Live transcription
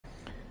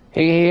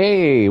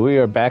Hey, we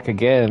are back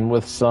again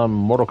with some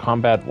Mortal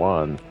Kombat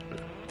 1.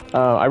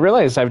 I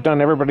realize I've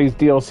done everybody's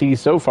DLC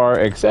so far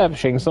except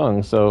Shang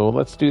Tsung, so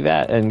let's do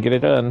that and get it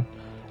done.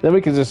 Then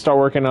we can just start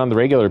working on the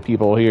regular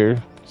people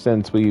here,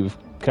 since we've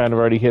kind of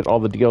already hit all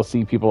the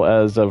DLC people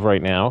as of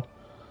right now.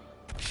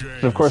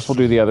 And of course, we'll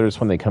do the others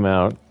when they come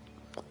out.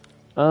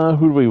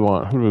 Who do we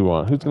want?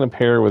 Who's going to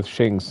pair with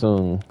Shang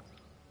Tsung?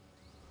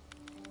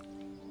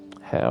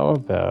 How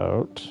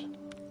about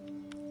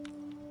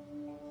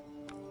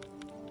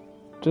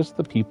just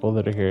the people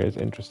that are here is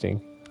interesting.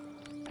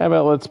 How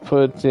about let's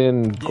put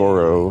in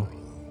Goro.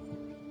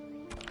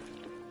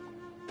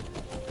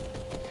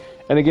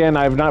 And again,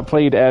 I've not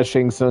played as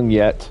Shang Tsung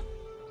yet.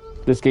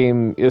 This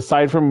game,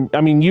 aside from,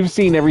 I mean, you've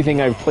seen everything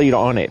I've played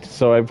on it.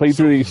 So I've played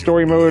through the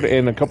story mode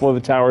and a couple of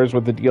the towers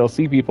with the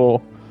DLC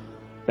people.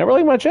 Not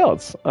really much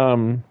else.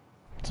 Some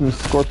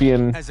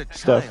Scorpion As a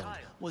stuff. child,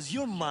 was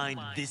your mind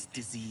this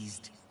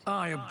diseased?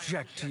 I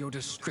object to your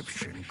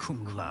description,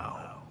 Kung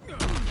Lao.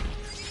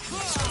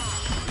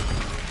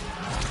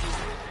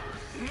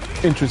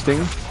 Interesting.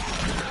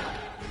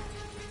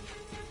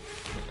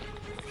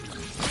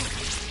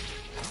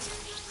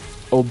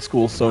 Old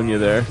school Sonya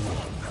there.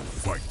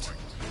 Fight.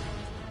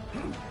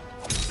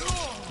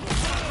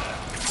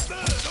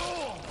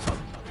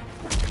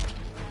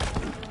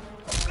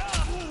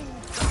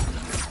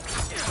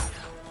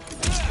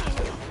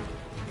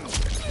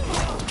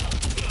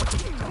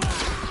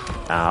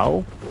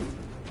 Ow.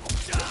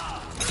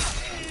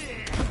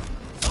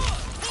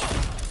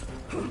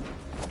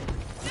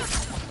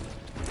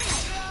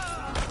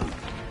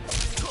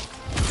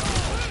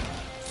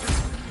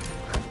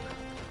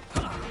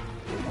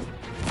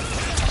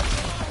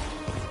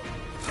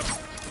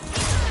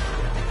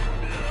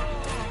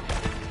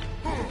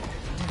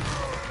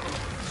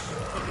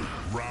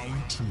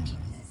 Round 2.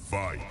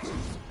 Fight.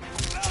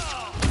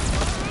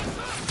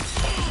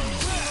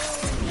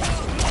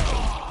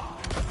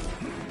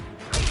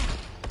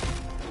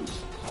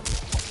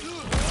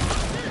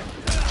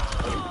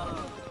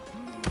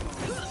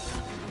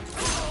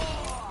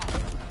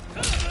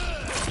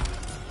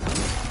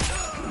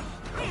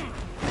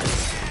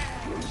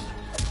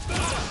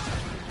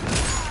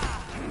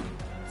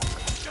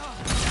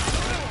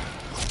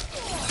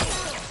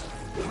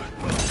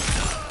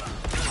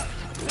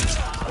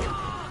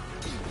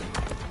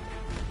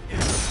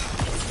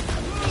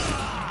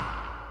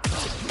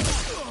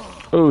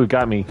 Oh, it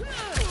got me.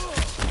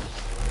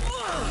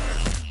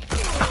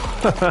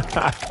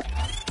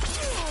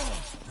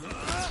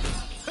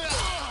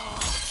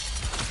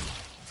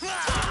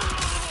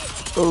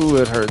 Oh,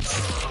 it hurts.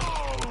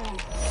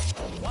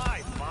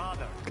 Why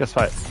bother? Guess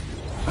what?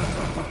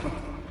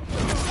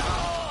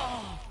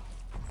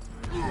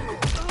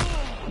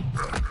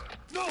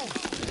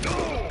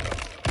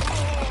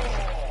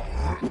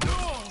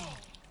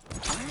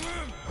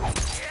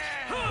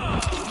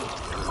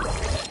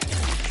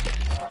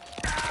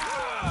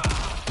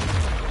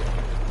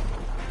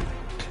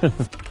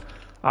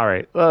 All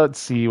right, let's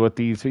see what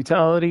these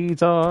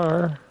fatalities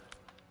are.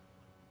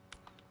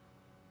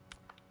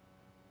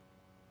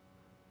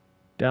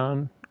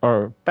 Down,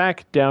 or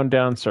back, down,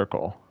 down,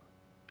 circle.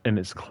 And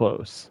it's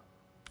close.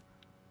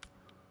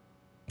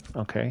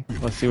 Okay,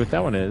 let's see what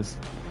that one is.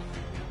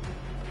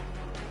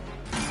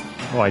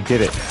 Oh, I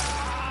did it.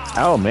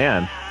 Oh,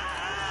 man.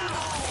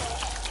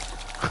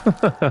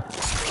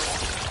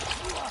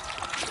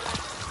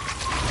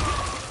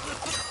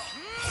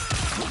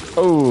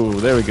 Oh,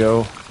 there we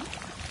go.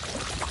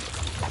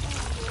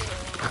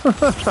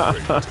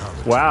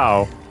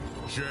 Wow.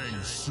 Shang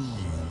Tsung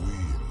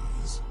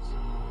wins.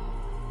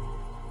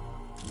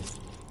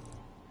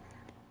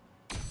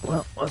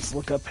 Well, let's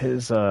look up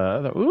his,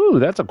 ooh,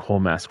 that's a cool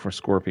mask for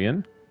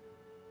Scorpion.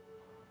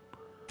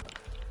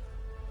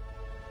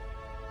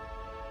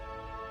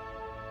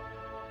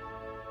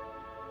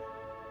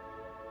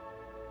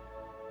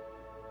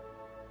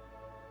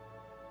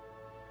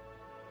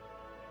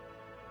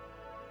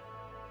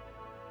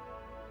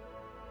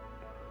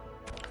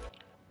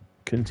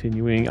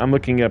 Continuing, I'm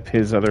looking up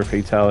his other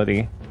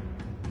fatality.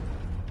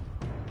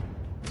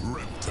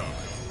 Reptile.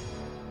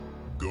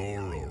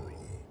 Goro.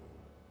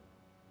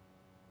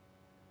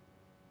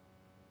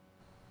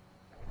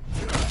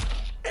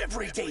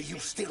 Every day you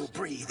still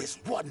breathe is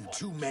one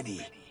too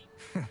many.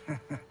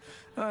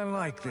 I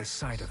like this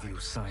sight of you,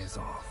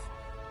 Syzoth.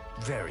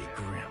 Very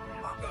grim.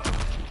 Round 1.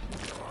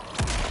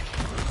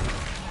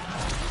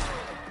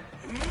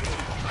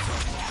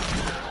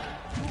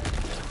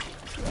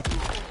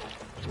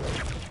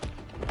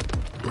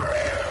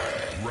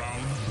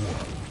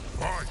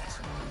 Fight.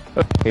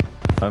 Okay.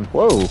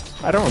 Whoa,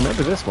 I don't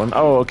remember this one.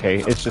 Oh, okay,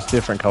 it's just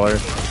different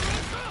colors.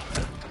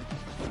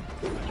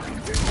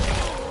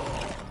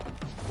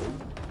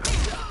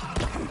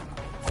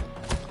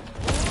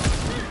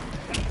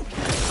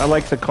 I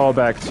like the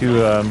callback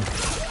to,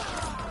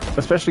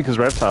 especially because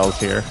Reptile's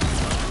here.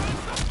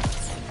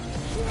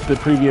 The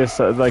previous,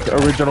 like,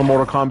 original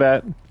Mortal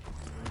Kombat,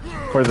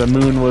 where the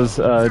moon was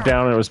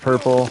down and it was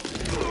purple,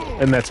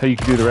 and that's how you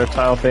could do the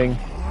Reptile thing.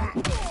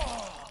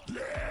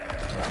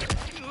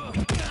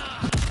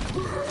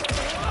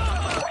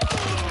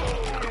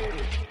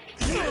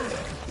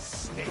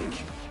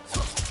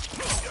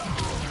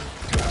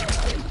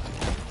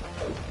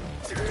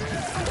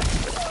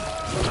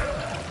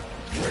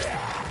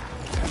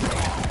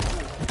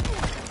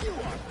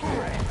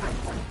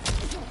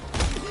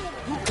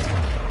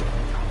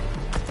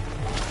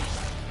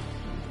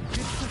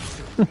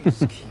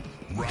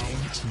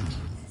 Round 2,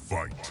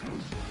 fight.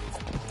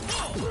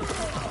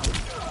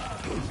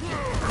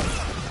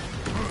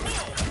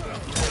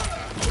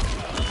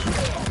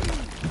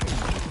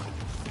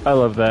 I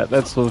love that.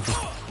 That's so...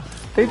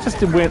 They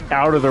just went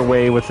out of their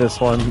way with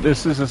this one.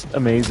 This is just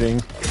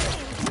amazing.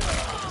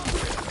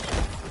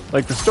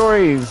 Like, the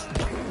story's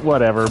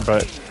whatever,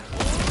 but...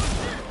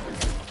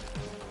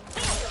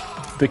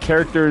 The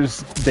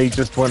characters, they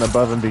just went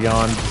above and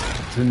beyond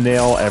to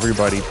nail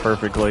everybody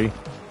perfectly.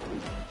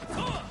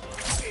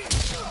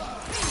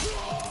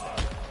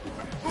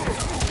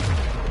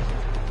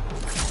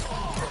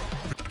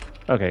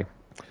 Okay.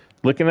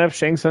 Looking up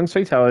Shang Tsung's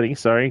fatality.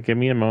 Sorry, give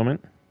me a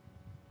moment.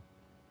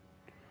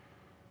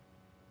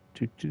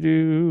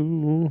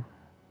 Do-do-do.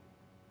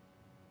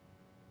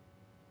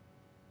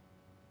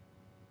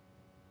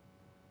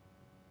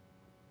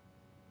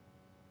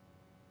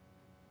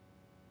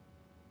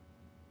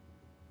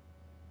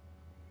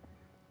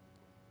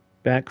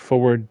 Back,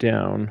 forward,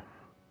 down.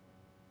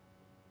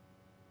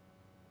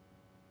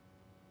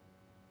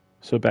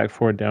 So back,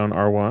 forward, down,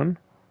 R1.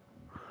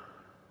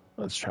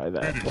 Let's try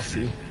that. We'll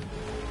see.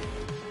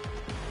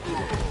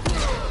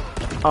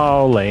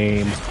 Oh,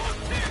 lame.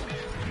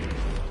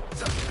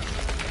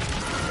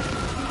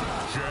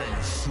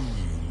 Shang Tsung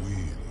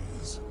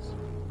wins.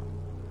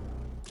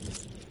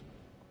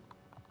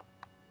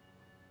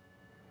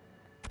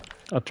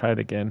 I'll try it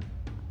again.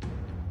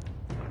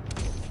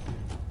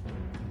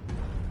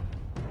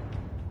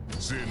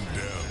 Sindel.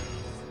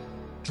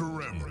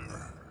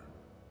 Tremor.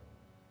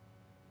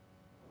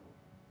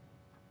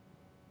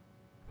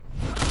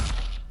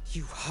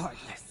 You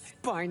heartless,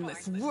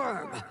 spineless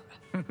worm!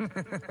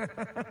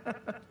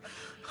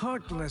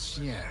 Heartless,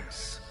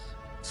 yes.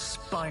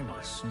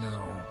 Spineless,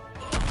 no.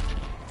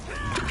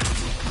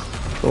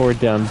 Forward,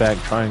 down, back,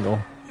 triangle.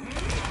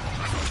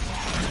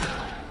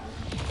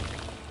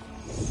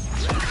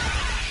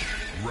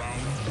 Round 1,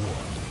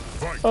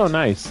 fight. Oh,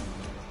 nice.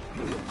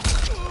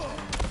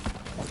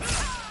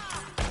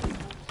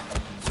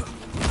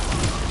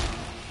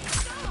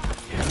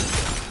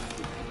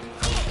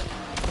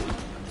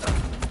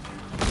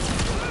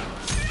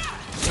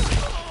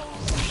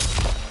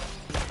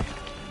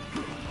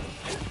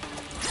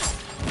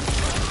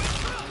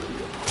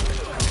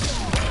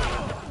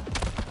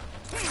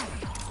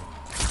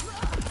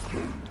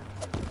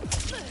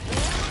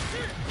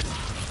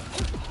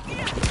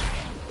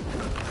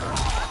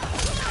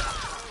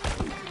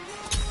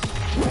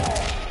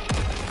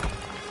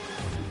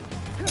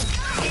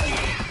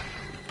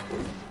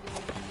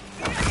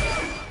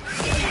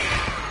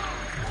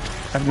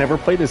 I've never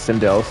played as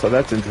Sindel, so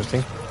that's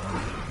interesting.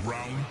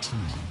 Round 2,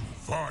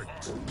 fight.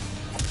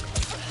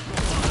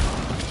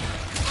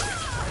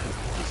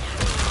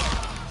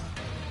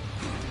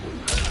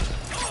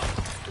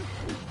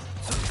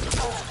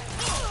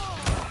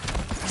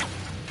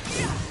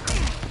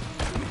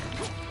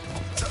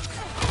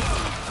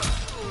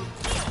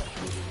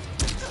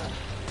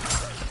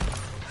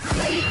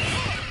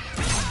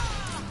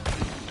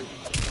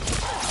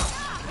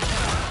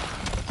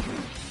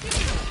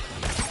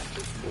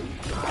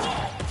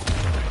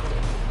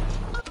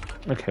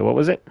 Okay, what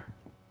was it?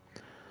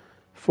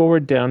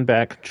 Forward, down,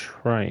 back,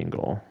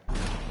 triangle.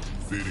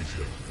 Finish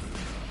him.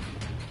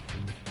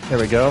 There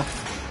we go.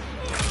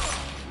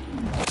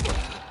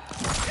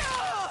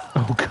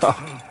 Oh, God.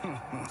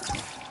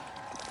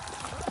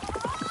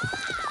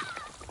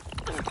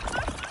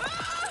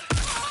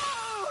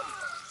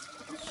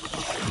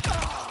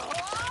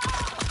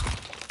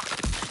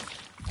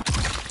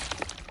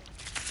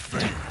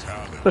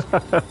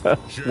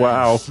 Fatality.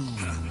 Wow. Shang Tsung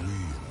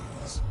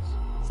wins.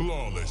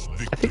 Flawless I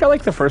victory. think I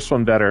like the first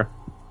one better,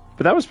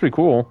 but that was pretty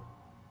cool.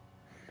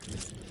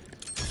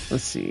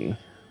 Let's see.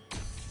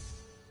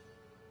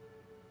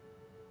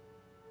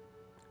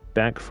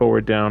 Back,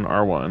 forward, down,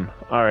 R1.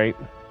 All right.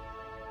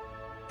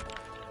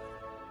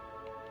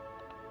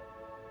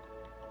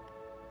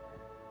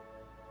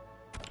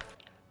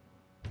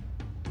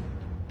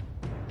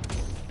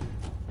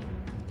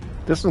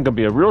 This one's gonna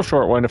be a real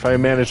short one if I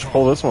manage to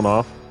pull this one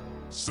off.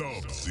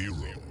 Sub-Zero.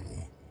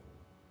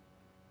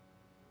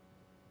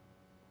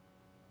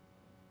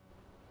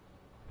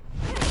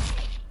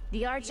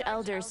 The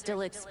Arch-Elder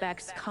still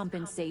expects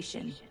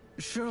compensation.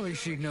 Surely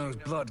she knows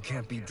blood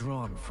can't be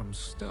drawn from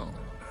stone.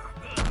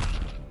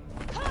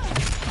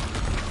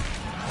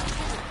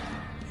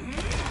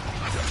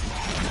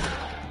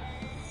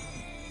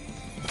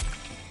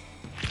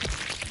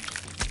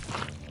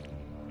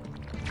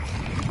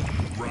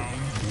 Round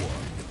 1,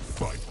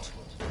 fight.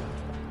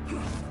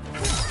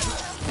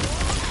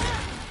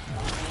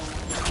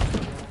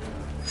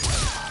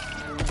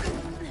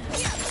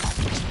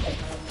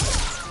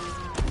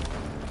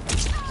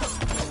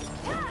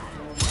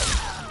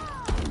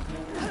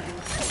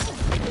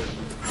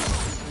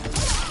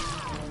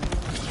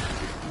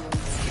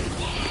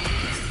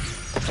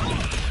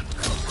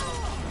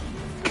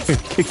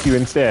 Kick you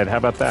instead. How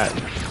about that?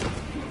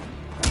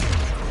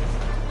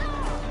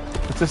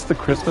 Is this the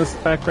Christmas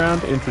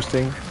background?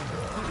 Interesting.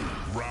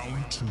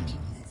 Round 2,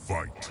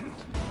 fight.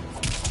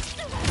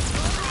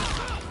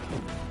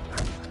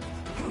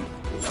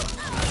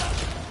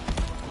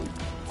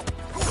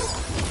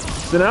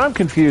 So now I'm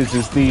confused.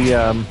 Is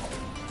the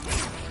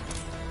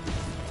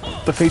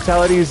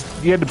fatalities?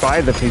 You had to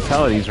buy the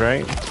fatalities,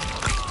 right?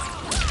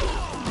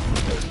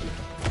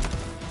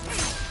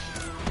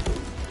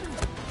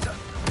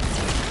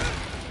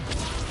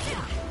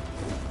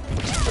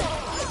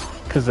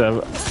 Because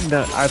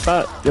I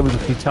thought it was a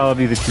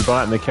fatality that you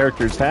bought and the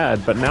characters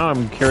had, but now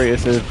I'm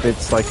curious if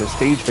it's like a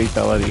stage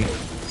fatality.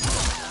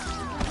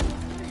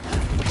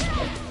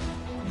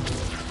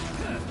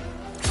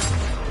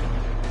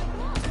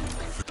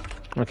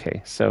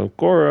 Okay, so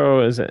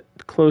Goro is at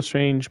close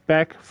range,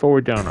 back,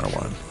 forward, down,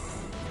 R1.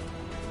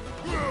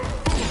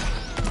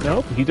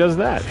 Nope, he does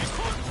that.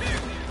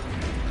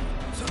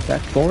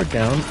 Back, forward,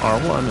 down,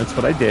 R1, that's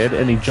what I did,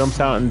 and he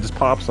jumps out and just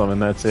pops them,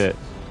 and that's it.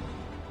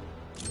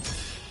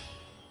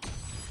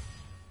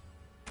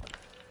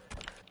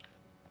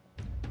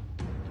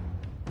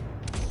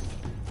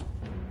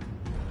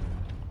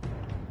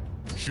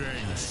 Shang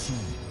Tsung.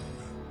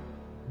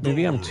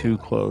 Maybe I'm too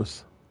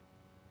close.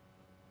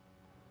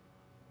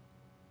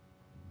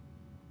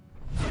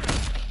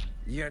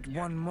 Yet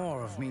one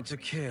more of me to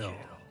kill.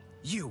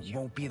 You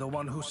won't be the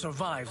one who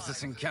survives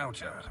this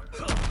encounter.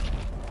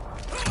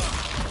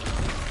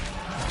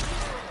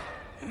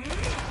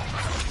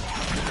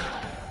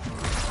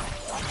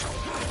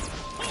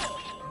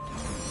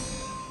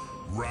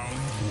 Round 1.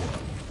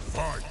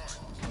 Fight.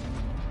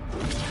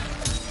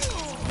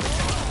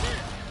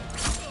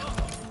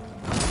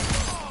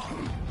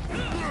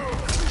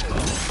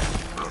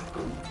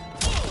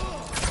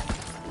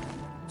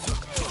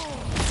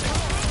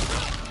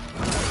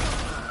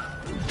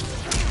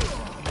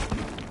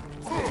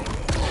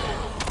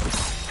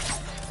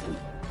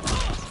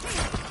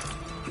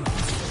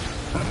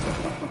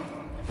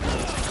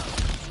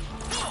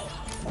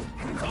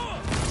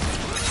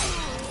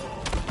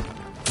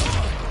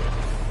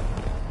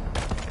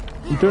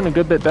 I'm doing a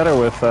good bit better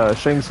with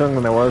Shang Tsung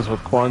than I was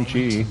with Quan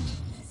Chi.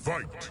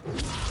 Fight.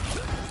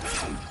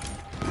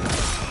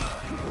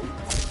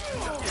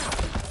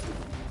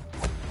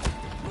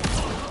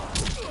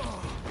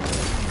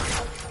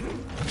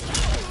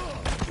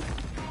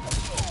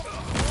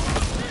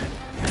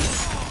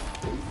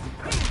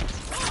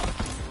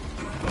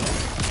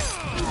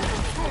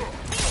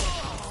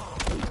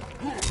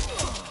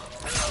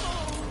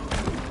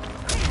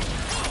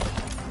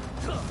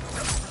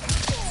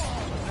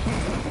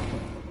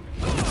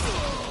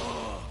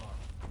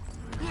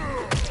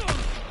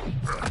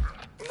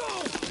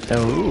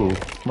 Ooh,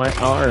 my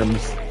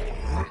arms.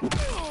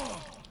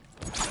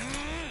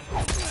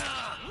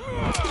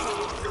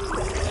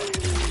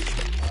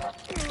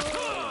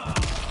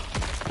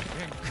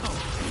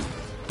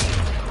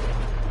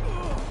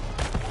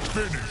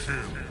 Finish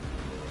him.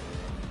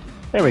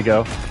 There we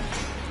go.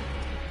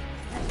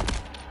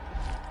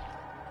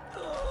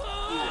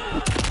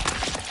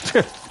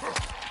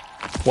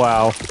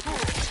 Wow.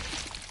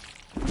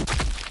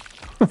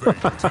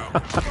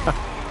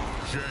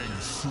 Shang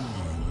Tsung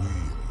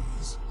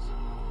wins.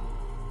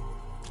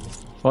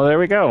 Well, there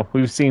we go.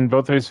 We've seen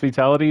both his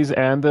fatalities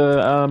and the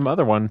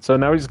other one. So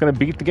now we're just going to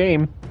beat the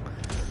game.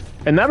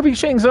 And that'll be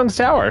Shang Tsung's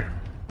tower.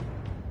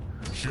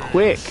 Shang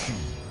Quick. Tsung.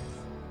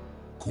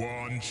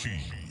 Quan Chi.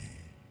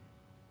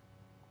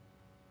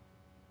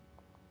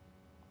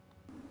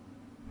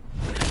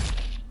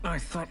 I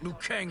thought Liu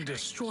Kang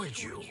destroyed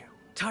you.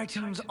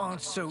 Titans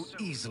aren't so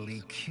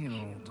easily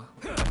killed.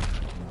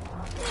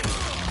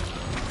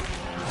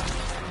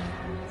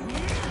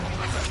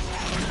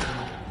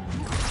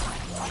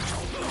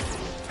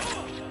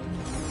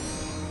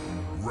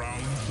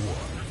 Round 1.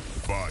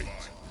 Fight.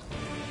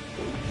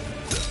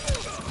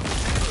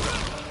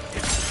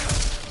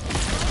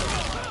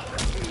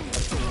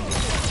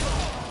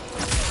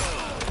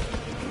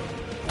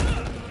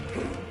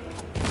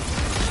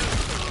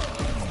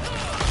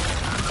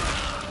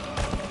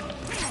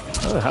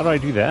 Oh, how do I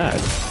do that?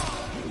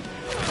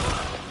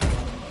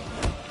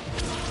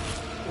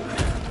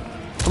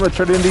 I'm gonna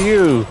turn into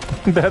you.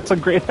 That's a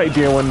great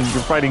idea when you're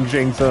fighting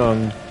Shang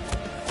Tsung.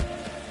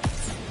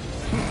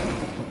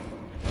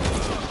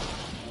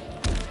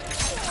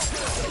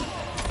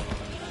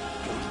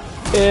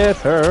 It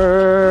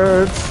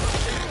hurts.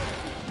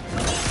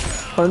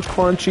 Punch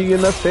Quan Chi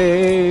in the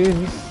face.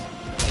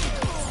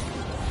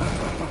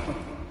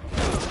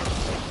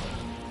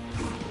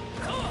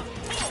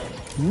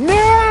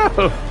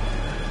 No!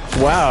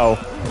 Wow.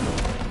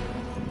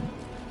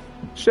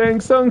 Shang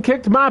Tsung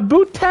kicked my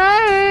booty!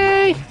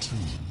 Fight.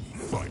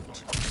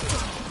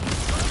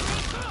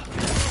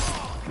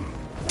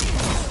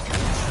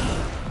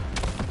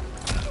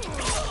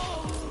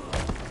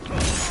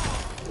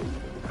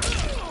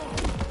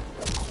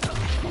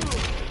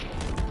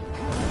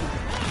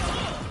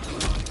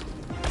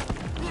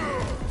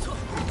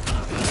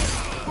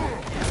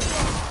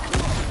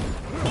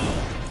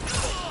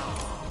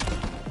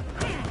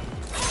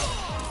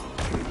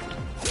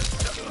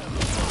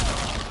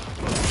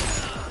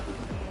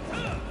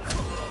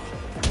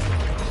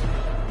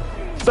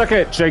 Suck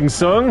it, Shang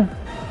Tsung.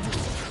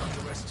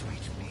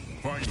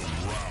 Final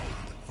round.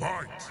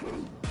 Fight.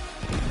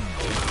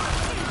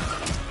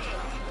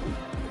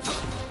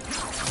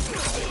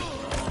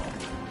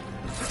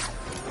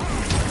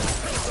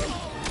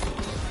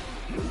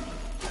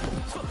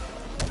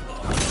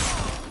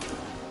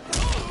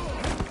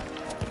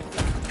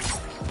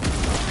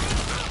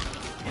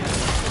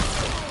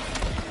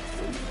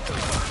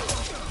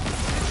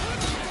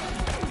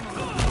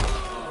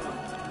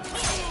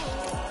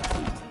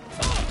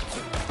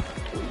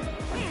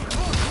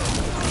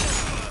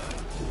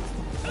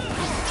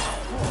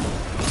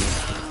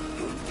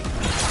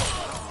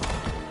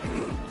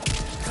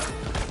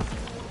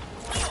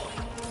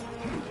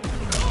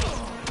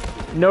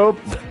 Nope.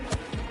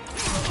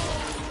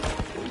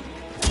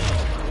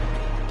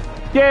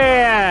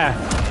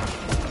 Yeah!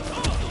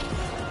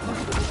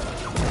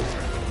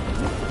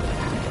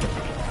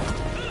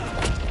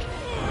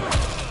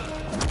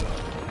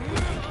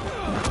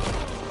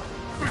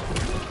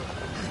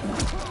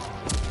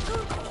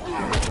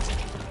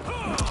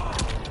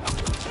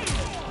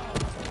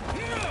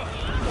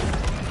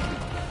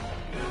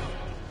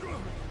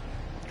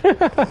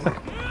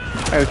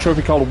 I have a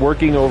trophy called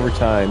Working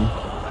Overtime.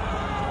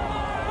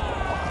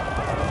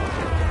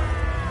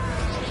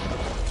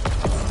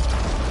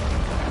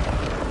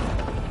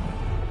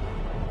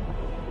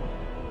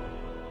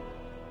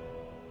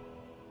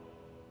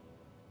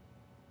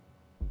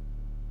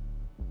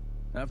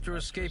 After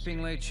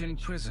escaping Lei Chin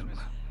prison,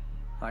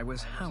 I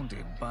was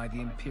hounded by the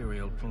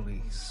Imperial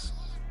Police.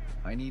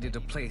 I needed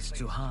a place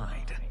to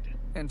hide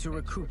and to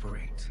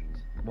recuperate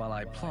while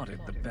I plotted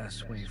the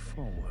best way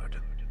forward.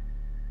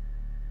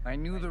 I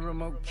knew the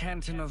remote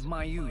canton of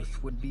my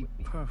youth would be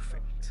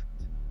perfect.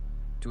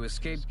 To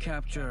escape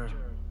capture,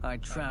 I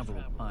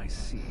traveled by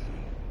sea.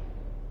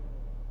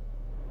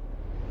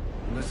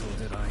 Little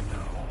did I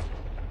know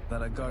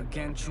that a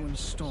gargantuan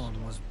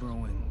storm was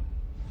brewing.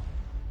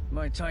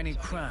 My tiny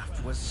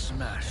craft was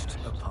smashed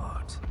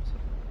apart.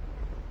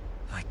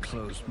 I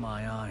closed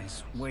my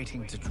eyes,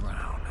 waiting to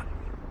drown,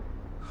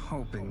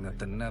 hoping that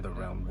the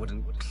Netherrealm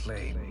wouldn't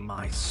claim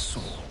my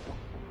soul.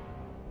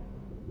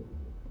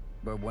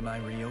 But when I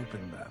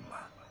reopened them,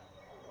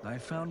 I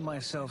found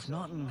myself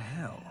not in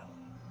hell,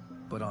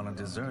 but on a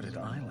deserted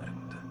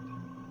island.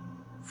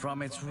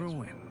 From its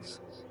ruins,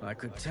 I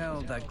could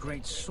tell that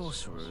great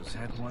sorcerers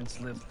had once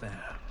lived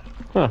there.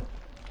 Huh.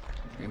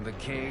 In the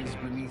caves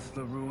beneath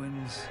the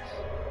ruins,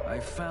 I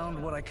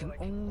found what I can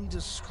only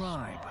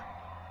describe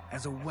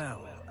as a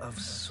well of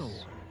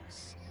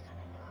souls.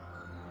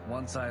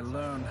 Once I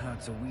learn how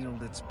to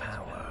wield its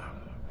power,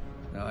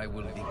 I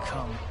will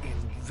become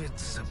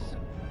invincible.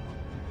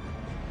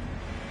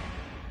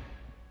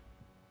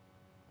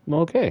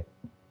 Okay.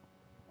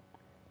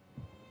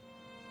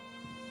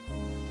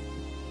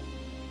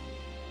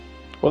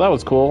 Well, that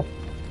was cool.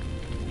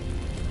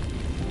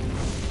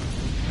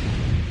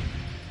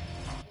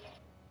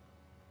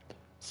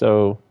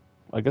 So,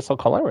 I guess I'll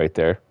call it right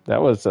there.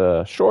 That was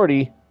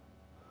shorty.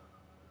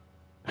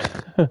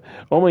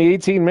 Only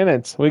 18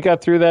 minutes. We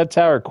got through that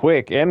tower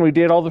quick, and we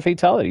did all the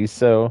fatalities,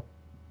 so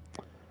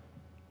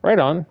right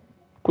on.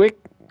 Quick,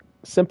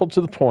 simple to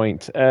the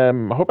point. I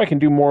hope I can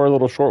do more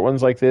little short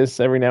ones like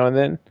this every now and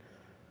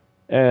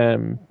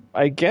then.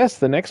 I guess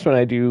the next one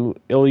I do,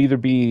 it'll either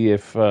be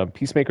if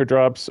Peacemaker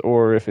drops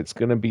or if it's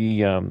going to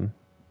be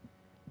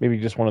maybe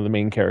just one of the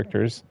main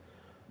characters.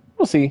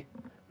 We'll see.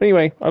 But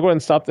anyway, I'll go ahead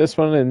and stop this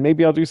one, and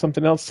maybe I'll do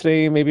something else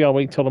today. Maybe I'll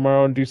wait till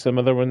tomorrow and do some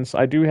other ones.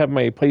 I do have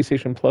my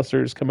PlayStation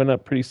Plusers coming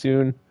up pretty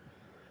soon,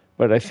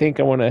 but I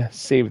think I want to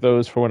save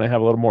those for when I have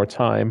a little more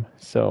time.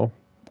 So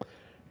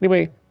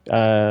anyway,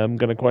 I'm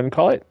going to go ahead and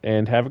call it,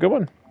 and have a good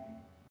one.